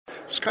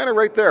was kind of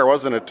right there,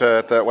 wasn't it,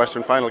 at that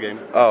Western final game?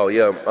 Oh,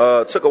 yeah.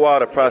 Took a while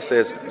to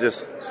process.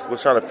 Just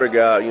was trying to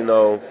figure out,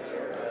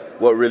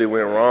 what really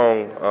went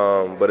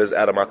wrong, but it's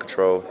out of my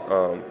control.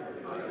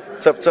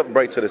 Tough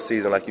break to the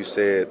season, like you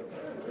said.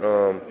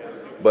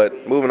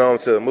 But moving on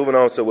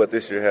to what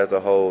this year has to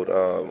hold,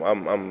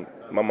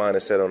 my mind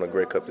is set on a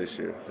Grey Cup this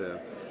year. Yeah.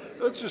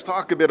 Let's just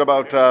talk a bit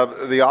about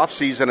the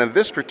off-season and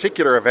this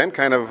particular event.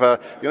 Kind of,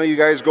 you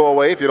guys go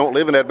away if you don't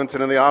live in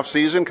Edmonton in the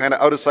off-season, kind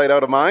of out of sight,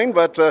 out of mind.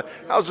 But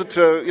how's it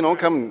to,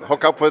 come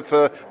hook up with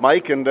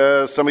Mike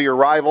and some of your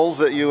rivals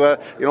that you,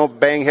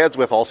 bang heads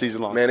with all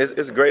season long? Man,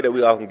 it's great that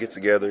we all can get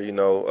together,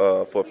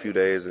 for a few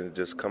days and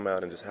just come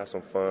out and just have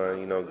some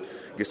fun,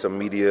 get some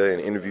media and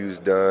interviews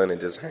done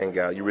and just hang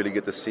out. You really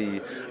get to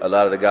see a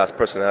lot of the guys'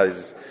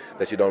 personalities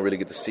that you don't really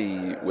get to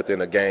see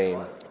within a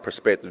game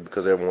perspective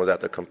because everyone's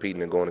out there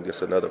competing and going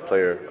against another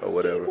player or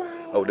whatever.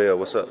 Odell,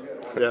 what's up?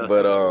 Yeah.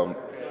 But,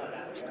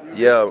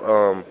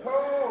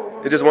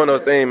 it's just one of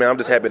those things, man. I'm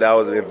just happy that I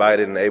was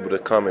invited and able to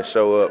come and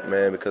show up,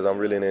 man, because I'm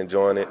really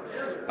enjoying it.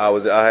 I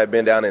had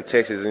been down in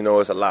Texas,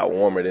 it's a lot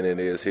warmer than it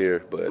is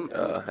here, but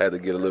I had to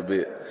get a little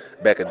bit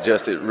back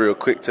adjusted real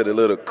quick to the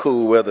little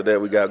cool weather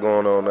that we got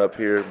going on up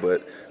here.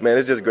 But, man,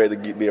 it's just great to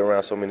be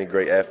around so many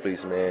great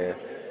athletes, man.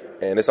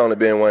 And it's only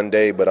been one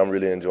day, but I'm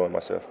really enjoying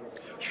myself.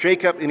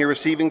 Shake-up in your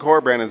receiving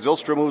core. Brandon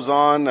Zylstra moves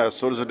on.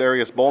 So does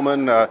Darius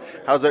Bowman.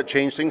 How's that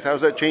change things?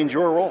 How's that change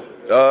your role?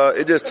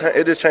 It just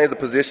changed the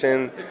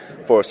position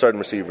for certain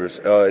receivers.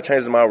 It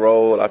changes my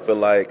role. I feel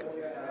like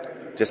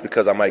just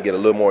because I might get a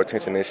little more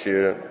attention this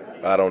year,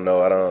 I don't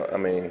know.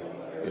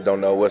 You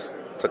don't know what's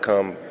to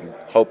come.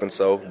 Hoping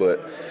so, but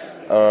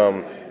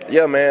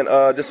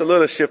just a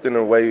little shift in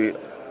the way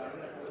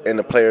in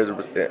the players.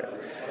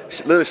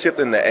 A little shift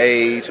in the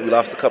age. We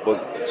lost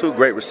two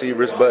great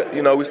receivers, but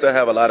we still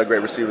have a lot of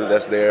great receivers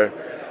that's there.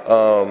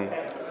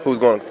 Who's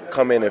going to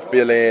come in and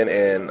fill in?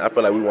 And I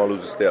feel like we won't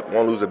lose a step,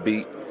 won't lose a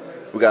beat.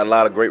 We got a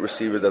lot of great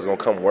receivers that's going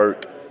to come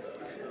work.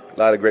 A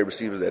lot of great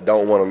receivers that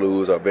don't want to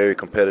lose, are very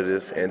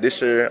competitive. And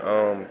this year,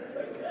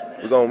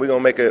 we're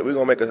gonna make a. I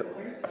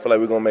feel like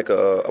we're gonna make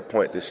a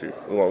point this year.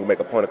 We're gonna make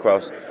a point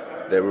across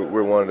that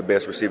we're one of the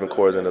best receiving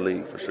cores in the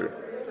league for sure.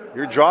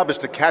 Your job is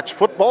to catch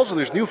footballs, and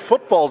there's new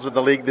footballs in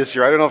the league this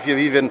year. I don't know if you've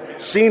even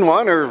seen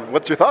one, or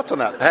what's your thoughts on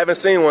that? I haven't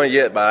seen one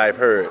yet, but I've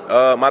heard.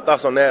 My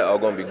thoughts on that are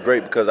going to be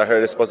great because I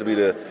heard it's supposed to be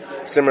the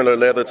similar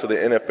leather to the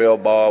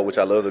NFL ball, which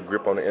I love the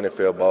grip on the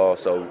NFL ball.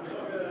 So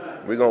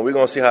we're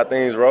gonna see how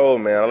things roll,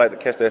 man. I like to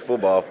catch that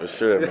football for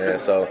sure, man.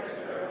 So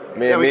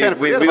me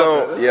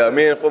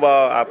and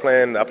football, I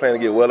plan to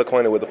get well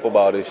acquainted with the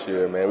football this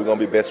year, man. We're gonna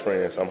be best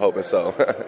friends. I'm hoping so.